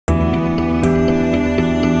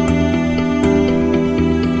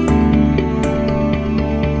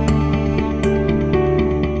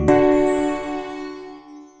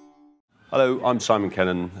Hello, I'm Simon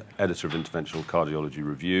Kennon, editor of Interventional Cardiology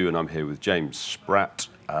Review, and I'm here with James Spratt,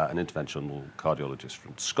 an interventional cardiologist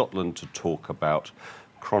from Scotland, to talk about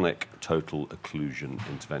chronic total occlusion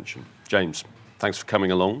intervention. James, thanks for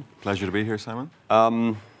coming along. Pleasure to be here, Simon.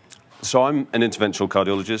 So I'm an interventional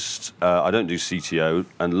cardiologist. I don't do CTO,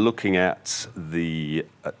 and looking at the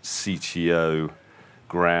CTO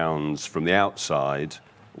grounds from the outside,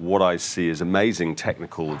 what I see is amazing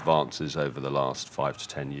technical advances over the last 5 to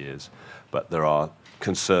 10 years, but there are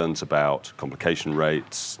concerns about complication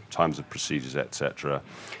rates, times of procedures, etc.,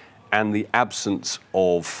 and the absence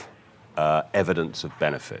of evidence of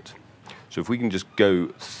benefit. So if we can just go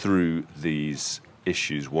through these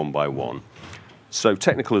issues one by one. So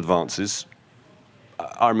technical advances,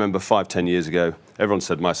 I remember 5, 10 years ago, everyone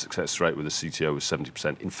said my success rate with a CTO was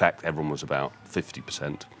 70%. In fact, everyone was about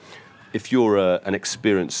 50%. If you're an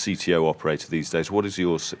experienced CTO operator these days, what is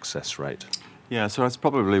your success rate? Yeah, so that's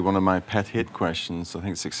probably one of my pet hate questions. I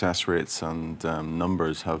think success rates and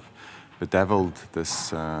numbers have bedeviled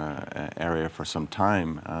this area for some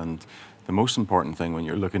time. And the most important thing when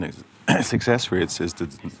you're looking at success rates is the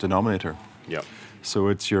denominator. Yeah. So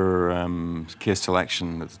it's your case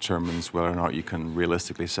selection that determines whether or not you can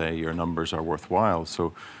realistically say your numbers are worthwhile.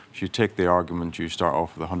 So if you take the argument, you start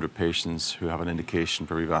off with 100 patients who have an indication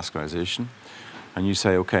for revascularization, and you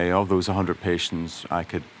say, okay, of those 100 patients, I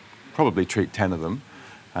could probably treat 10 of them,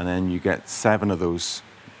 and then you get 7 of those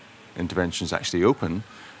interventions actually open,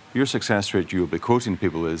 your success rate you will be quoting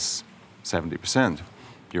people is 70%.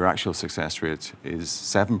 Your actual success rate is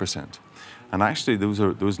 7%. And actually,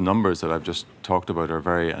 those numbers that I've just talked about are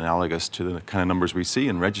very analogous to the kind of numbers we see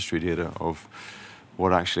in registry data of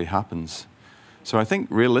what actually happens. So I think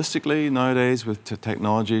realistically nowadays with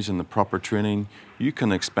technologies and the proper training, you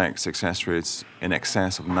can expect success rates in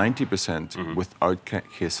excess of 90% without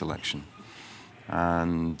case selection.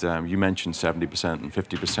 And you mentioned 70% and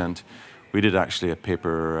 50%. We did actually a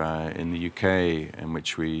paper in the UK in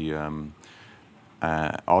which we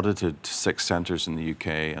audited 6 centres in the UK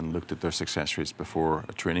and looked at their success rates before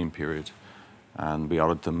a training period. And we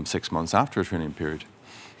audited them 6 months after a training period.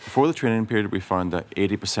 Before the training period, we found that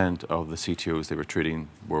 80% of the CTOs they were treating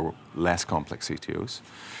were less complex CTOs,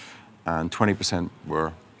 and 20%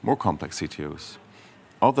 were more complex CTOs.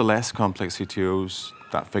 Of the less complex CTOs,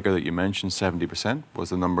 that figure that you mentioned, 70%, was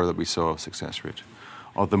the number that we saw success rate.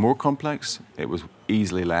 Of the more complex, it was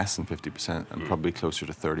easily less than 50% and probably closer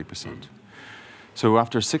to 30%. So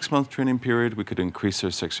after a 6-month training period, we could increase our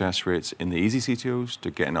success rates in the easy CTOs to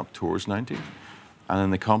getting up towards 90, and in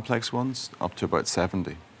the complex ones, up to about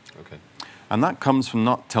 70. Okay. And that comes from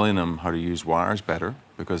not telling them how to use wires better,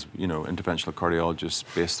 because interventional cardiologists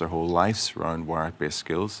base their whole lives around wire-based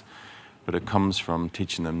skills, but it comes from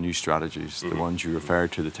teaching them new strategies, the ones you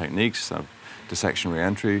referred to, the techniques of dissection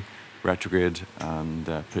reentry, retrograde, and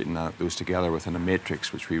putting those together within a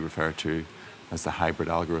matrix, which we refer to as the hybrid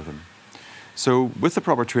algorithm. So with the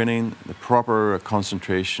proper training, the proper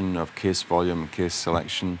concentration of case volume and case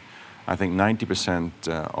selection, I think 90%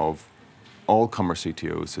 of all comer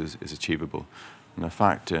CTOs is achievable. And in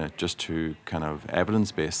fact, just to kind of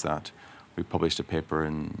evidence-base that, we published a paper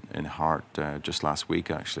in Heart just last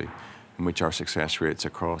week, actually, in which our success rates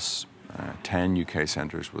across 10 UK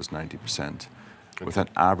centres was 90%, with an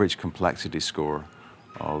average complexity score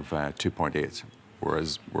of 2.8,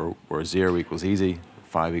 whereas 0 equals easy,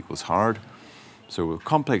 5 equals hard. So with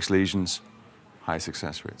complex lesions, high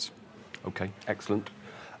success rates. Okay, excellent.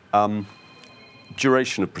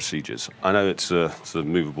 Duration of procedures. I know it's a sort of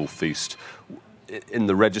movable feast. In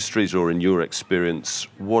the registries or in your experience,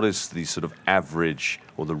 what is the sort of average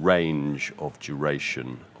or the range of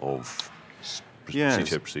duration of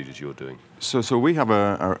CTO procedures you're doing? So we have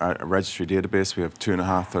a registry database. We have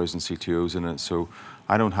 2,500 CTOs in it. So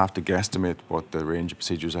I don't have to guesstimate what the range of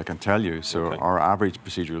procedures. I can tell you. So our average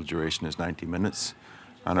procedural duration is 90 minutes,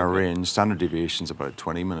 and our range, standard deviation, is about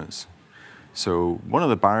 20 minutes. So one of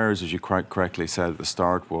the barriers, as you quite correctly said at the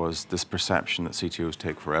start, was this perception that CTOs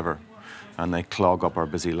take forever, and they clog up our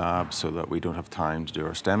busy labs so that we don't have time to do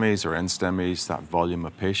our STEMIs or NSTEMIs, that volume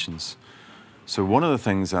of patients. So one of the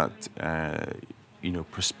things that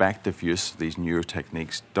prospective use of these newer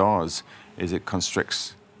techniques does is it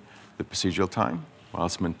constricts the procedural time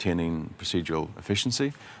whilst maintaining procedural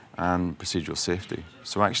efficiency and procedural safety.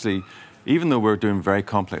 So actually, even though we're doing very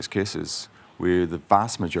complex cases, the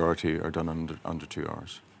vast majority are done under 2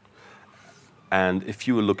 hours. And if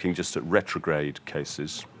you were looking just at retrograde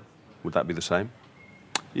cases, would that be the same?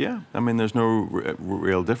 Yeah, I mean, there's no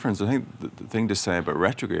real difference. I think the thing to say about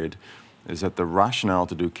retrograde is that the rationale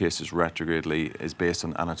to do cases retrogradely is based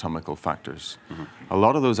on anatomical factors. A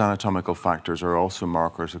lot of those anatomical factors are also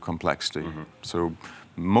markers of complexity. So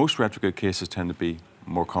most retrograde cases tend to be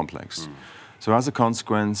more complex. So as a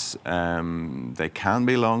consequence, they can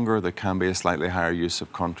be longer, there can be a slightly higher use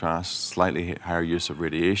of contrast, slightly higher use of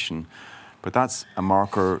radiation, but that's a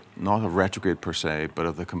marker not of retrograde per se, but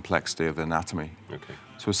of the complexity of the anatomy. Okay.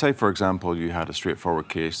 So say, for example, you had a straightforward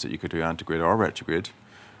case that you could do antegrade or retrograde.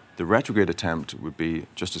 The retrograde attempt would be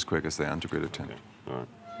just as quick as the antegrade attempt. Okay. All right,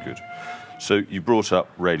 good. So you brought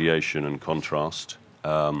up radiation and contrast.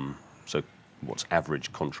 So what's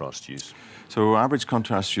average contrast use? So average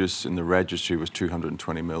contrast use in the registry was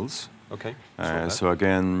 220 mils. Okay. So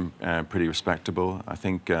again, pretty respectable. I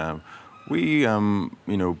think we,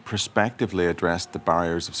 prospectively addressed the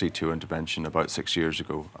barriers of CTO intervention about 6 years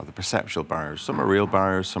ago, or the perceptual barriers. Some are real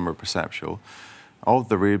barriers, some are perceptual. Of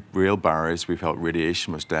the real barriers, we felt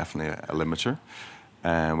radiation was definitely a limiter.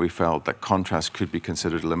 And we felt that contrast could be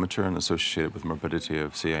considered a limiter and associated with morbidity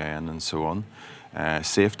of CIN and so on.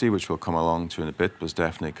 Safety, which we'll come along to in a bit, was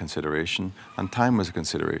definitely a consideration, and time was a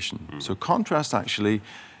consideration. So contrast actually,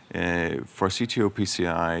 for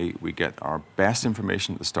CTO-PCI, we get our best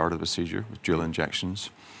information at the start of the procedure with dual injections.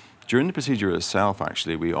 During the procedure itself,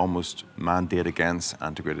 actually, we almost mandate against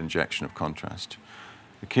antegrade injection of contrast.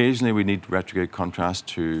 Occasionally, we need retrograde contrast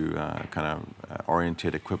to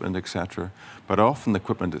orientate equipment, etc. But often, the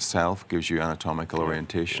equipment itself gives you anatomical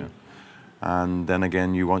orientation. And then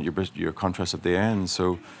again, you want your contrast at the end.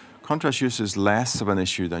 So contrast use is less of an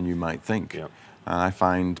issue than you might think. And I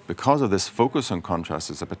find, because of this focus on contrast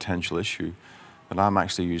as a potential issue, that I'm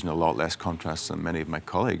actually using a lot less contrast than many of my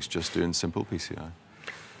colleagues just doing simple PCI.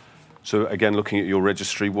 So again, looking at your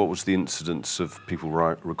registry, what was the incidence of people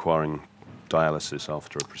requiring dialysis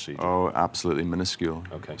after a procedure? Oh, absolutely minuscule.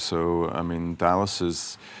 Okay. So, I mean,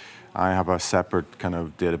 dialysis, I have a separate kind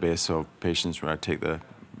of database of patients where I take the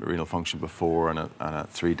renal function before and at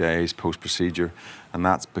 3 days post-procedure, and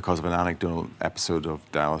that's because of an anecdotal episode of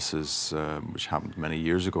dialysis which happened many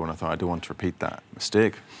years ago, and I thought I don't want to repeat that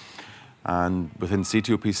mistake. And within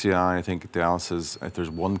CTO-PCI, I think dialysis, if there's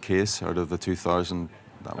one case out of the 2,000,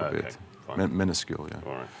 that would be it. Minuscule, yeah.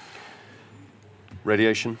 All right.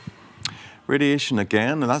 Radiation? Radiation,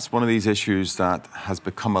 again, and that's one of these issues that has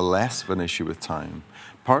become a less of an issue with time.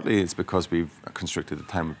 Partly it's because we've constricted the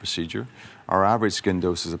time of procedure. Our average skin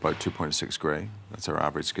dose is about 2.6 gray. That's our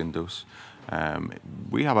average skin dose.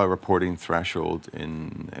 We have a reporting threshold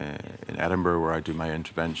in Edinburgh, where I do my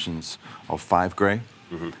interventions, of 5 gray.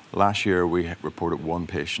 Last year we reported one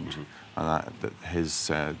patient, and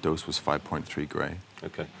his dose was 5.3 gray.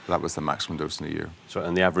 Okay. That was the maximum dose in a year. So,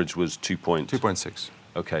 and the average was 2.6.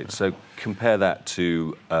 Okay, so compare that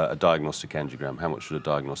to a diagnostic angiogram. How much would a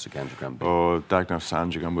diagnostic angiogram be? Oh, diagnostic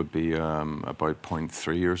angiogram would be about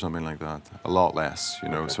 0.3 or something like that. A lot less, you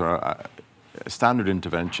know. Okay. So a standard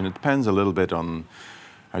intervention, it depends a little bit on,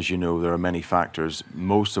 as you know, there are many factors,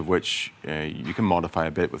 most of which you can modify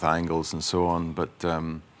a bit with angles and so on, but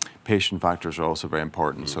patient factors are also very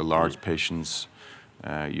important. So large patients,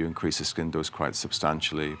 you increase the skin dose quite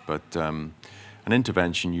substantially, but an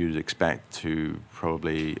intervention you'd expect to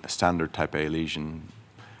probably a standard type A lesion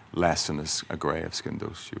less than a gray of skin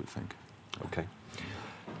dose, you would think. Okay.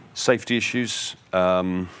 Safety issues,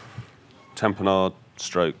 tamponade,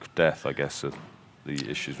 stroke, death, I guess, are the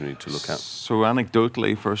issues we need to look at. So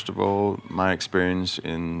anecdotally, first of all, my experience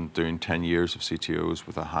in doing 10 years of CTOs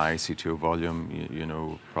with a high CTO volume, you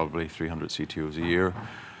know, probably 300 CTOs a year,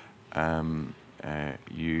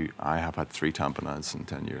 I have had 3 tamponades in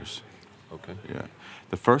 10 years. Okay. Yeah.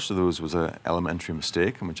 The first of those was an elementary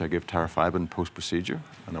mistake in which I gave terifibin post-procedure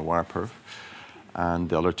and a wire perf, and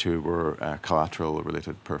the other 2 were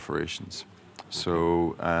collateral-related perforations.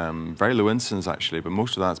 So very low incidence actually, but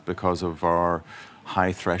most of that's because of our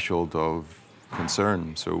high threshold of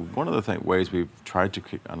concern. So one of the ways we've tried to,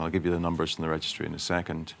 and I'll give you the numbers from the registry in a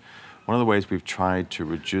second, one of the ways we've tried to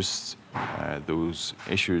reduce those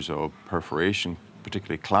issues of perforation,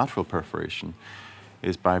 particularly collateral perforation,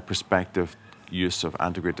 is by prospective use of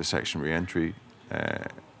antegrade dissection reentry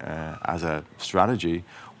as a strategy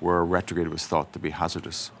where retrograde was thought to be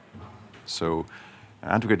hazardous. So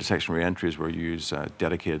antegrade dissection reentry is where you use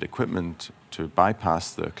dedicated equipment to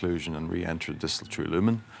bypass the occlusion and re-enter the distal true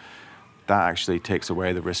lumen. That actually takes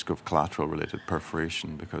away the risk of collateral-related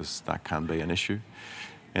perforation because that can be an issue.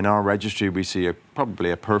 In our registry, we see probably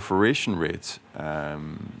a perforation rate,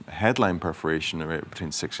 headline perforation rate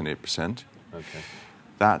between 6 and 8%. Okay.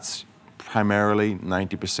 That's primarily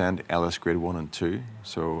 90% LS grade 1 and 2.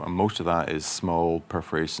 So most of that is small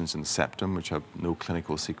perforations in the septum, which have no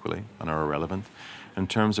clinical sequelae and are irrelevant. In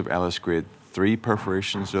terms of LS grade 3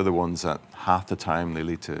 perforations, they're the ones that half the time they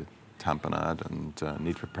lead to tamponade and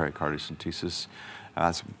need for pericardiocentesis.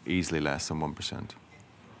 That's easily less than 1%.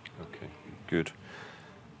 Okay, good.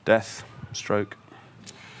 Death, stroke?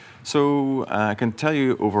 So I can tell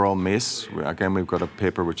you overall MACE, again, we've got a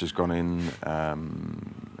paper which has gone in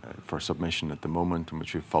for submission at the moment, in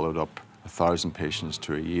which we've followed up 1,000 patients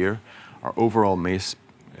to a year. Our overall MACE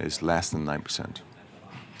is less than 9%.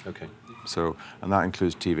 Okay. So, and that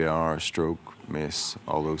includes TVR, stroke, MACE,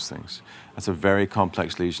 all those things. It's a very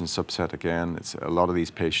complex lesion subset again. A lot of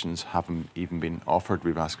these patients haven't even been offered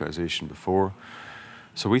revascularization before.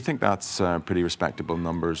 So we think that's pretty respectable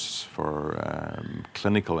numbers for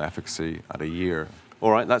clinical efficacy at a year.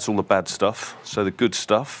 All right, that's all the bad stuff. So the good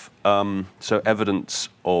stuff, so evidence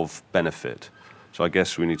of benefit. So I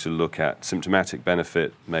guess we need to look at symptomatic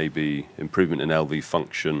benefit, maybe improvement in LV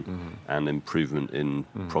function and improvement in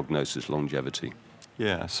prognosis longevity.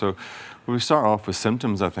 Yeah, so we start off with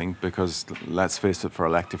symptoms, I think, because let's face it, for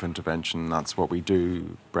elective intervention, that's what we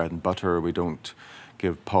do, bread and butter. We don't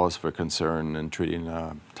give pause for concern in treating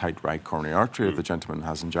a tight right coronary artery if the gentleman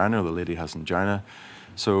has angina or the lady has angina.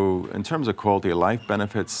 So in terms of quality of life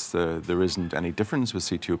benefits, there isn't any difference with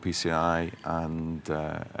CTO-PCI and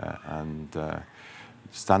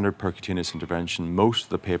standard percutaneous intervention. Most of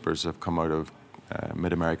the papers have come out of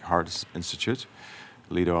Mid-America Heart Institute.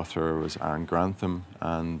 Lead author was Aaron Grantham,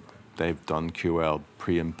 and they've done QL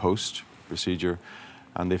pre and post procedure,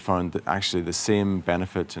 and they found that actually the same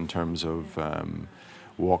benefit in terms of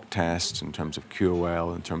walk test, in terms of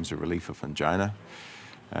QOL, in terms of relief of angina.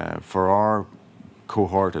 For our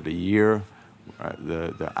cohort at a year,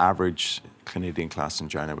 the average Canadian class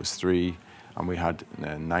angina was 3, and we had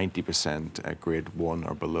 90% at grade 1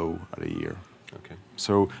 or below at a year. Okay.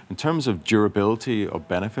 So in terms of durability of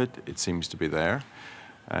benefit, it seems to be there.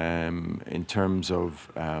 In terms of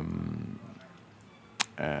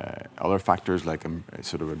other factors like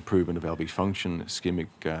sort of improvement of LV function, ischemic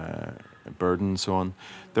burden, and so on,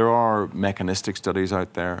 there are mechanistic studies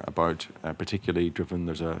out there about particularly driven.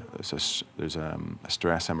 There's a stress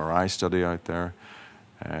MRI study out there.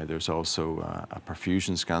 There's also a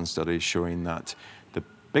perfusion scan study showing that the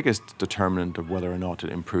biggest determinant of whether or not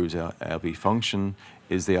it improves LV function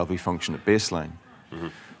is the LV function at baseline. Mm-hmm.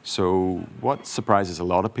 So what surprises a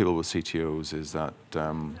lot of people with CTOs is that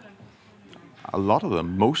a lot of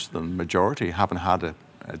them, most of them, majority, haven't had an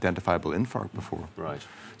identifiable infarct before. Right.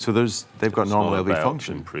 So they've got normal LV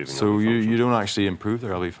function. So you don't actually improve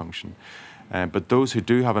their LV function. But those who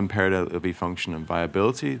do have impaired LV function and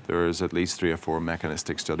viability, there is at least 3 or 4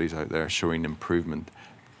 mechanistic studies out there showing improvement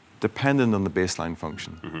dependent on the baseline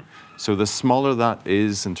function. Mm-hmm. So the smaller that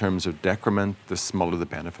is in terms of decrement, the smaller the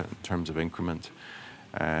benefit in terms of increment.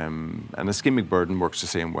 And ischemic burden works the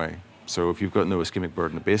same way. So if you've got no ischemic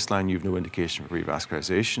burden at baseline, you've no indication for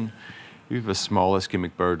revascularization. If you have a small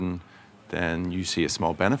ischemic burden, then you see a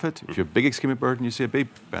small benefit. If you have a big ischemic burden, you see a big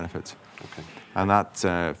benefit. Okay. And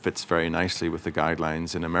that fits very nicely with the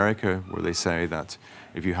guidelines in America, where they say that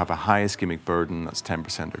if you have a high ischemic burden, that's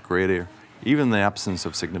 10% or greater, even in the absence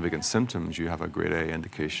of significant symptoms, you have a grade A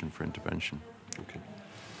indication for intervention. Okay.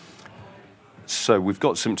 So we've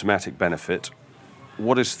got symptomatic benefit.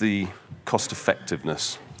 What is the cost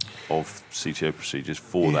effectiveness of CTO procedures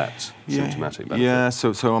for that symptomatic benefit? Yeah,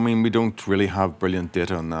 so I mean, we don't really have brilliant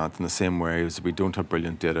data on that in the same way as we don't have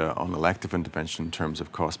brilliant data on elective intervention in terms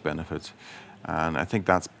of cost benefit. And I think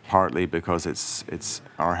that's partly because it's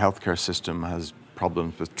our healthcare system has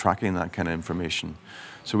problems with tracking that kind of information.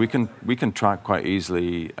 So we can track quite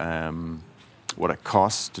easily what it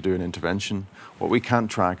costs to do an intervention. What we can't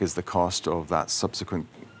track is the cost of that subsequent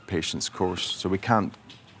patient's course. So we can't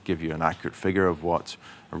give you an accurate figure of what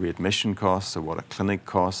a readmission costs, or what a clinic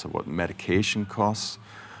costs, or what medication costs,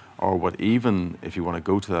 or what, even if you want to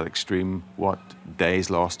go to that extreme, what days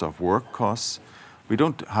lost off work costs. We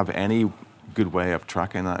don't have any good way of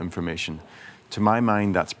tracking that information. To my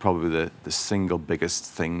mind, that's probably the single biggest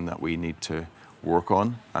thing that we need to work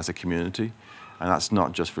on as a community. And that's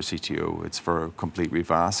not just for CTO, it's for complete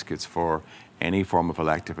revasc, it's for any form of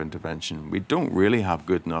elective intervention. We don't really have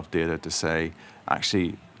good enough data to say,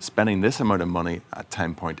 actually, spending this amount of money at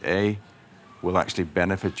time point A will actually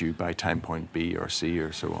benefit you by time point B or C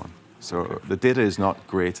or so on. So the data is not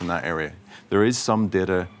great in that area. There is some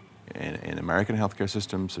data in American healthcare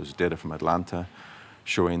systems. There's data from Atlanta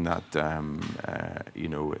showing that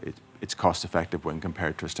it's cost effective when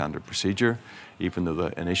compared to a standard procedure, even though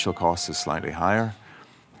the initial cost is slightly higher.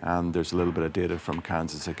 and there's a little bit of data from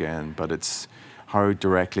Kansas again, but it's how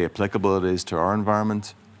directly applicable it is to our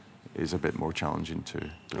environment is a bit more challenging to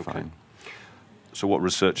define. So what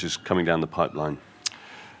research is coming down the pipeline?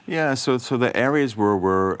 Yeah, so the areas where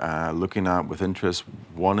we're looking at with interest,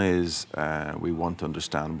 one is we want to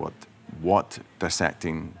understand what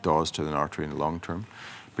dissecting does to an artery in the long term,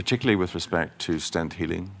 particularly with respect to stent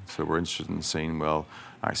healing. So we're interested in seeing, well,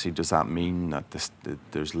 actually, does that mean that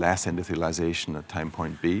there's less endothelialization at time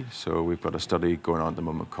point B? So we've got a study going on at the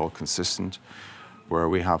moment called Consistent, where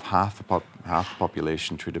we have half the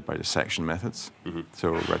population treated by dissection methods,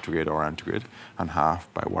 so retrograde or antegrade, and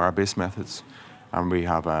half by wire-based methods. And we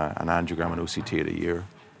have an angiogram and OCT at a year,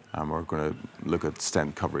 and we're going to look at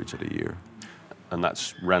stent coverage at a year. And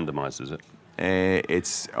that's randomized, is it?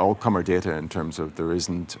 It's all-comer data in terms of there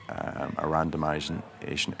isn't a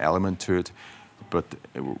randomization element to it, but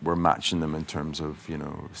we're matching them in terms of, you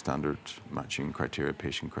know, standard matching criteria,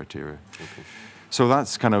 patient criteria. Okay. So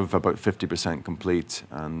that's kind of about 50% complete,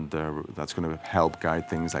 and that's going to help guide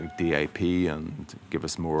things like DIP and give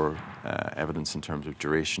us more evidence in terms of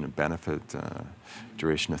duration of benefit,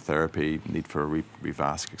 duration of therapy, need for a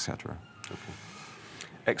revasc, etc. Okay.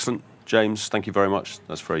 Excellent. James, thank you very much.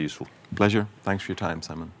 That's very useful. Pleasure. Thanks for your time,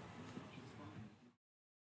 Simon.